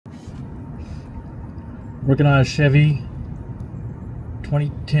Working on a Chevy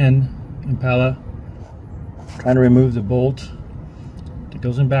 2010 Impala, trying to remove the bolt that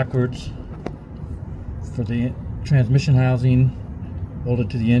goes in backwards for the transmission housing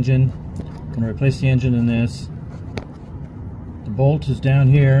bolted to the engine. I'm going to replace the engine in this. The bolt is down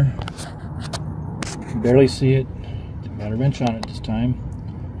here. You can barely see it. Got a wrench on it this time,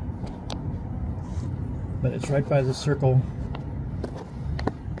 but it's right by the circle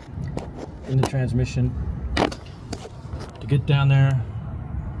in the transmission. To get down there,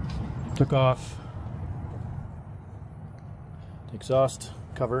 I took off the exhaust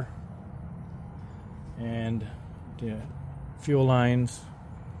cover and the fuel lines,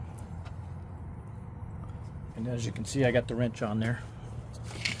 and as you can see, I got the wrench on there.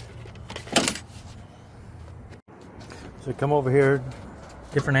 So come over here,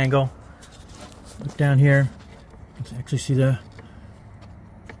 different angle, look down here, you can actually see the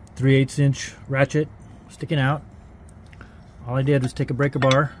 3/8 inch ratchet sticking out. All I did was take a breaker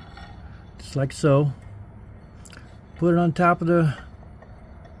bar, just like so, put it on top of the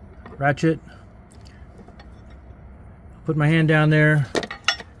ratchet, put my hand down there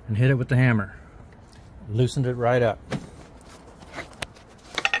and hit it with the hammer. Loosened it right up.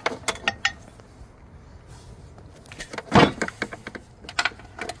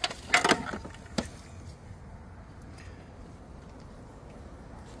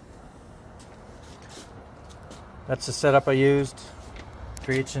 That's the setup I used.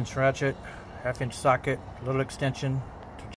 3/8 inch ratchet, 1/2 inch socket, a little extension,